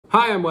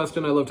Hi, I'm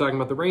Weston. I love talking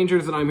about the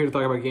Rangers, and I'm here to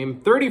talk about game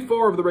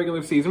 34 of the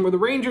regular season, where the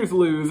Rangers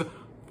lose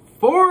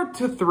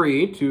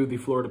 4-3 to the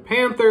Florida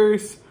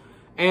Panthers.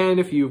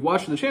 And if you've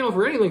watched the channel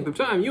for any length of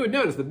time, you would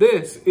notice that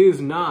this is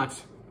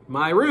not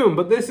my room,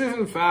 but this is,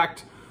 in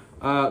fact,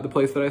 the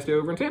place that I stay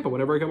over in Tampa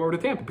whenever I come over to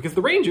Tampa, because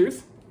the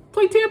Rangers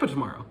play Tampa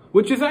tomorrow,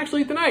 which is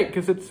actually tonight,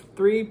 because it's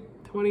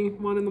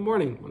 3:21 in the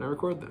morning when I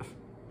record this.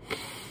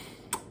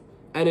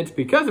 And it's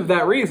because of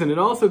that reason, and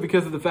also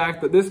because of the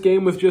fact that this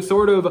game was just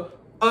sort of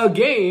a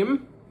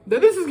game, that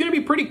this is going to be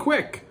pretty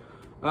quick.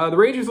 The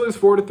Rangers lose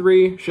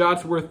 4-3.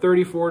 Shots were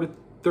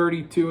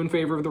 34-32 in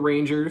favor of the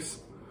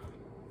Rangers.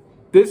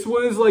 This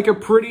was like a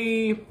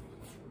pretty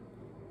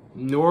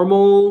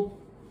normal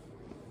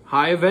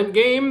high-event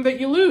game that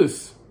you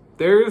lose.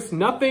 There's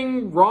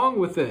nothing wrong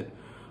with it.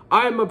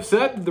 I'm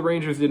upset that the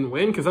Rangers didn't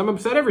win, because I'm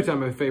upset every time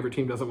my favorite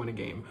team doesn't win a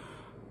game.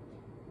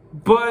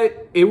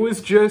 But it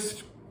was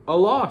just a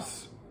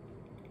loss.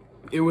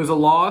 It was a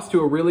loss to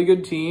a really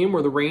good team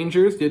where the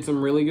Rangers did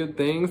some really good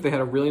things. They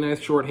had a really nice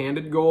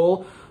shorthanded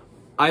goal.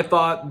 I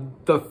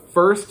thought the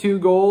first two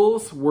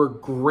goals were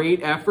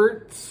great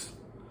efforts,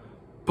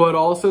 but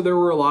also there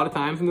were a lot of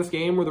times in this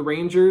game where the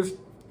Rangers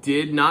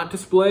did not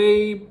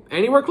display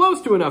anywhere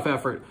close to enough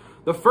effort.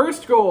 The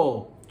first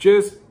goal,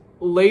 just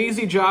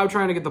lazy job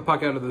trying to get the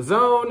puck out of the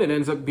zone. It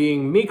ends up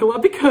being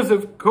Mikkola, because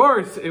of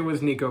course it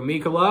was Nico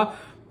Mikkola.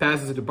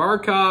 Passes it to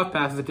Barkov,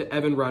 passes it to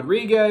Evan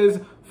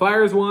Rodriguez,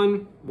 fires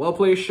one,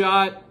 well-placed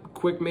shot.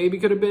 Quick maybe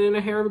could have been in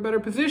a hair of a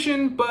better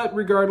position, but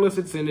regardless,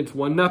 it's in. It's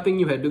 1-0.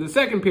 You head to the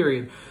second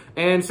period.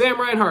 And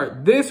Sam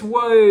Reinhart, this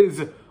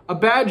was a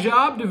bad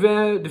job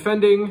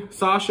defending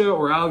Sasha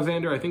or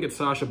Alexander, I think it's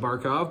Sasha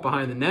Barkov,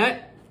 behind the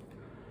net.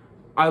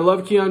 I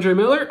love Keandre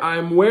Miller.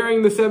 I'm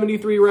wearing the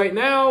 73 right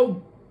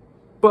now,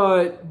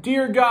 but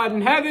dear God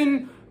in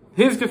heaven,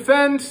 his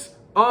defense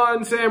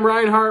on Sam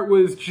Reinhart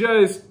was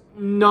just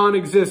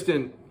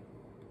non-existent.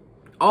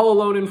 All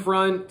alone in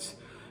front.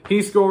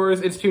 He scores.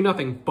 It's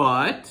 2-0.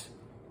 But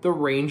the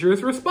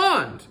Rangers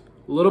respond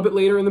a little bit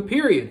later in the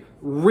period.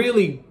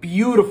 Really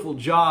beautiful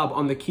job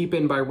on the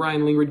keep-in by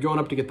Ryan Lingard going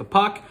up to get the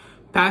puck.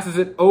 Passes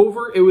it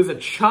over. It was a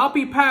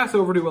choppy pass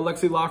over to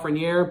Alexis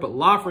Lafreniere, but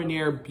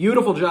Lafreniere,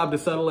 beautiful job to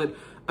settle it.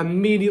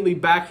 Immediately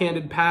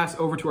backhanded pass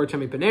over to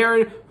Artemi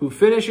Panarin, who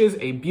finishes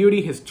a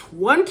beauty, his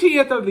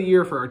 20th of the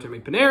year for Artemi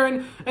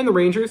Panarin. And the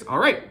Rangers, all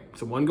right,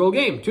 it's a one-goal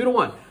game,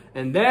 2-1.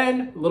 And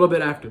then, a little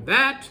bit after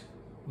that,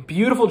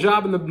 beautiful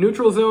job in the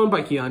neutral zone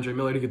by Keandre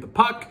Miller to get the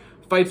puck.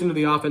 Fights into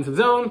the offensive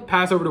zone.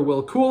 Pass over to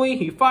Will Cooley.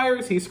 He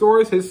fires. He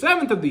scores his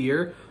 7th of the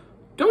year.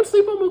 Don't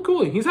sleep on Will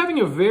Cooley. He's having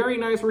a very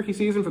nice rookie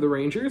season for the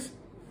Rangers.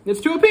 It's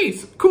 2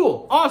 apiece.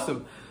 Cool.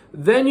 Awesome.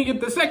 Then you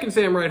get the second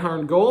Sam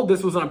Reinhart goal.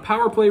 This was on a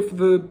power play for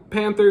the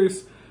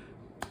Panthers.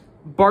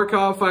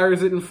 Barkov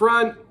fires it in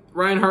front.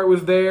 Reinhart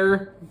was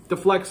there.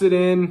 Deflects it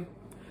in.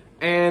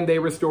 And they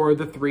restore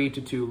the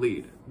 3-2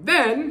 lead.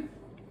 Then,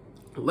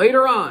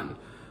 later on,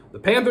 the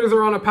Panthers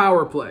are on a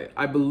power play.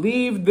 I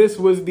believe this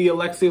was the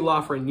Alexis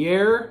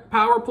Lafreniere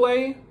power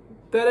play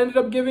that ended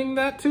up giving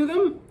that to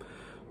them,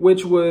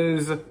 which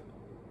was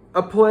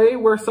a play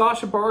where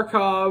Sasha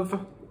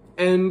Barkov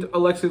and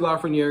Alexis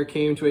Lafreniere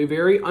came to a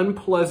very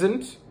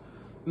unpleasant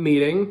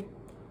meeting.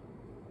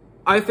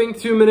 I think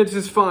 2 minutes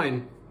is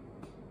fine.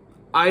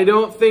 I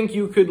don't think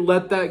you could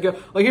let that go.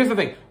 Like, here's the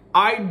thing.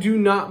 I do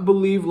not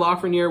believe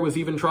Lafreniere was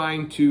even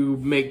trying to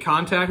make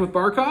contact with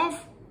Barkov.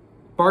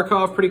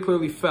 Barkov pretty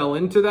clearly fell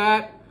into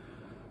that.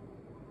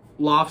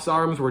 Loft's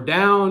arms were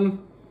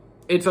down.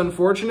 It's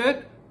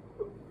unfortunate.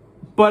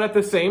 But at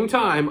the same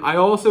time, I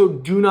also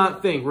do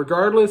not think,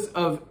 regardless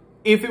of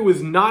if it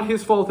was not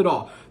his fault at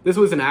all, this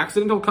was an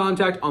accidental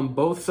contact on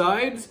both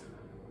sides,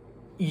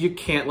 you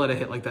can't let a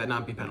hit like that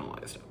not be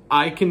penalized.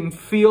 I can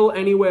feel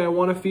any way I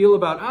want to feel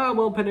about,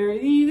 well,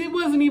 Panarin, it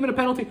wasn't even a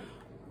penalty.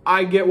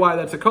 I get why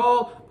that's a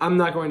call. I'm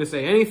not going to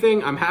say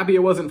anything. I'm happy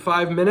it wasn't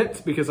 5 minutes,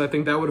 because I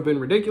think that would have been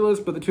ridiculous.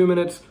 But the 2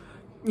 minutes,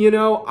 you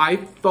know, I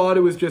thought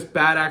it was just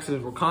bad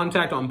accidental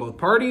contact on both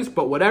parties.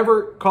 But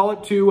whatever, call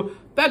it 2.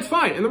 That's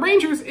fine. And the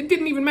Rangers, it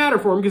didn't even matter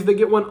for them, because they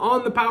get one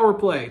on the power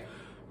play.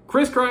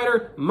 Chris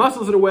Kreider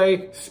muscles it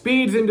away,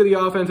 speeds into the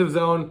offensive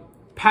zone,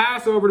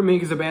 pass over to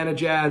Mika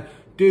Zibanejad.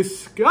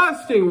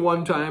 Disgusting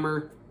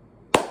one-timer.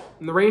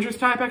 And the Rangers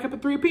tie back up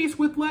at 3 apiece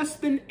with less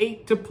than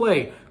 8 to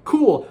play.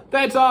 Cool.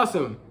 That's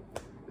awesome.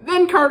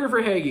 Then Carter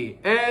Verhaeghe.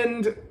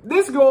 And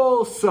this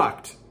goal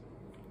sucked.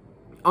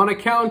 On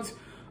account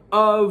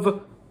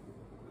of,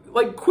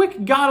 like,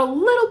 Quick got a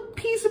little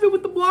piece of it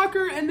with the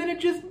blocker, and then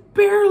it just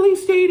barely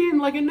stayed in,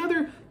 like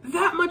another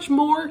that much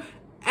more,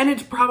 and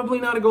it's probably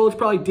not a goal. It's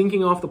probably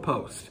dinking off the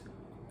post.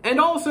 And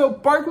also,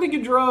 Barclay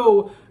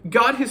Goodrow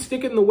got his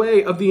stick in the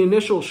way of the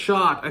initial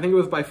shot. I think it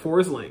was by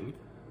Forsling.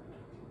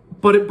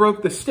 But it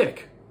broke the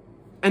stick.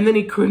 And then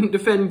he couldn't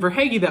defend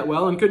Verhaeghe that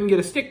well and couldn't get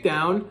a stick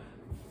down.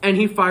 And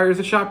he fires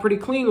a shot pretty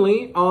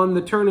cleanly on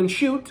the turn and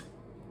shoot.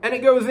 And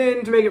it goes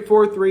in to make it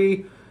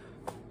 4-3.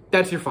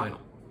 That's your final.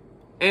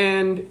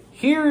 And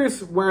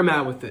here's where I'm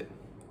at with it.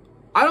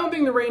 I don't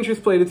think the Rangers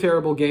played a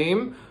terrible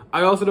game.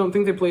 I also don't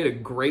think they played a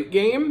great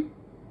game.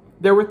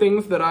 there were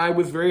things that I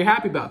was very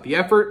happy about. The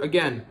effort,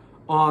 again,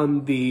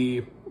 on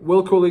the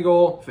Will Cooley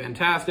goal,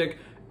 fantastic.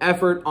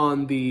 Effort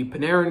on the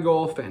Panarin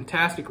goal,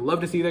 fantastic. Love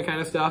to see that kind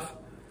of stuff.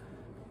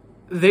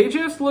 They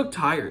just look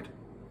tired,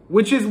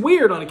 which is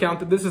weird on account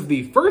that this is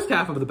the first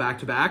half of the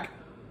back-to-back.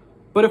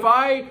 But if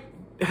I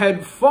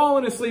had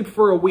fallen asleep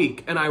for a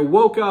week and I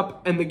woke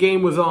up and the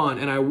game was on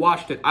and I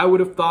watched it, I would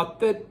have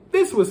thought that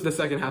this was the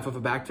second half of a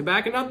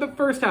back-to-back and not the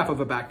first half of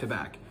a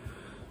back-to-back.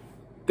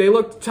 They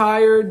looked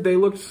tired, they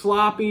looked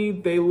sloppy,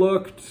 they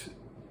looked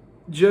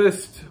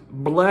just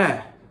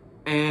bleh.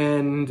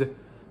 And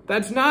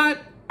that's not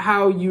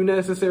how you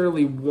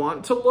necessarily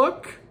want to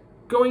look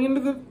going into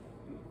the,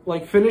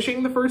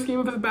 finishing the first game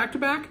of the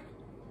back-to-back.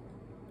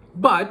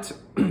 But,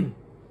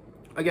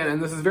 again,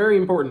 and this is very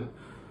important,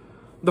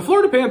 the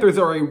Florida Panthers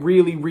are a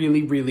really,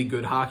 really, really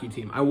good hockey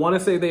team. I want to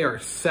say they are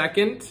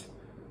second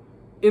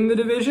in the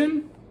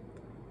division.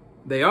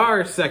 They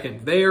are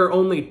second. They are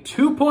only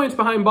 2 points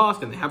behind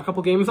Boston. They have a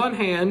couple games on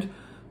hand,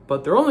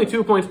 but they're only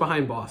 2 points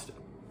behind Boston.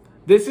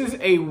 This is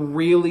a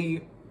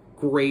really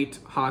great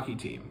hockey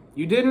team.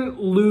 You didn't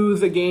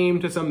lose a game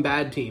to some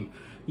bad team.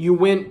 You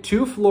went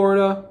to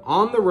Florida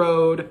on the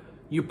road.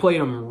 You played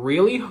them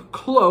really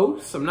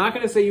close. I'm not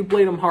going to say you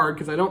played them hard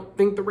because I don't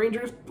think the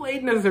Rangers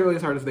played necessarily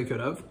as hard as they could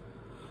have.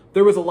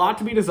 There was a lot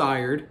to be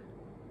desired.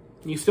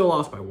 You still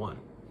lost by 1.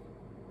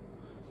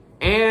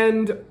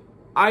 And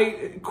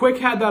Quick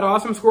had that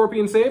awesome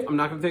Scorpion save. I'm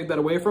not going to take that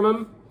away from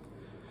him.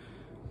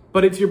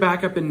 But it's your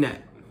backup in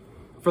net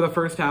for the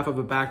first half of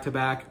a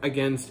back-to-back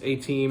against a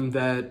team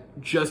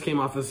that just came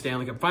off of the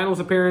Stanley Cup Finals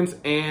appearance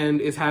and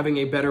is having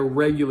a better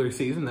regular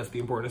season. That's the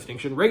important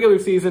distinction. Regular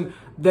season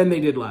than they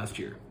did last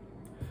year.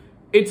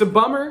 It's a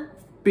bummer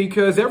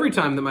because every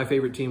time that my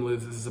favorite team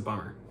loses is a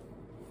bummer.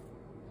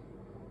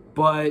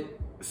 But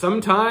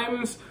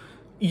sometimes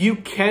you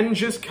can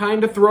just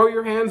kind of throw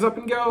your hands up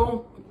and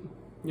go,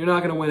 you're not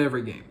going to win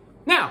every game.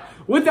 Now,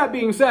 with that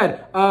being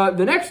said,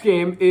 the next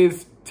game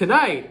is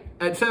tonight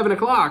at 7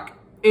 o'clock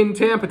in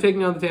Tampa,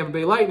 taking on the Tampa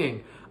Bay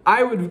Lightning.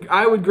 I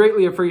would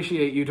greatly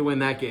appreciate you to win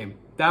that game.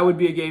 That would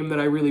be a game that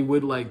I really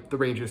would like the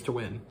Rangers to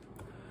win.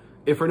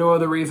 If for no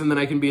other reason than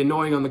I can be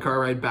annoying on the car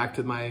ride back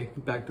to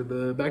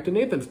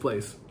Nathan's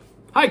place.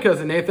 Hi,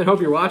 cousin Nathan.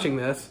 Hope you're watching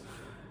this.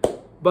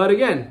 But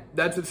again,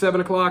 that's at 7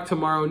 o'clock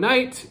tomorrow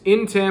night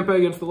in Tampa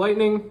against the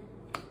Lightning.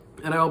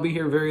 And I'll be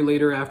here very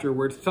later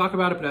afterwards to talk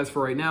about it. But as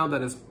for right now,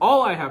 that is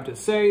all I have to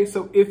say.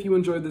 So if you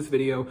enjoyed this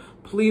video,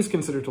 please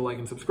consider to like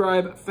and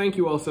subscribe. Thank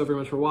you all so very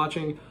much for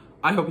watching.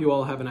 I hope you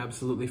all have an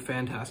absolutely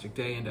fantastic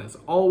day. And as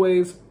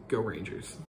always, go Rangers.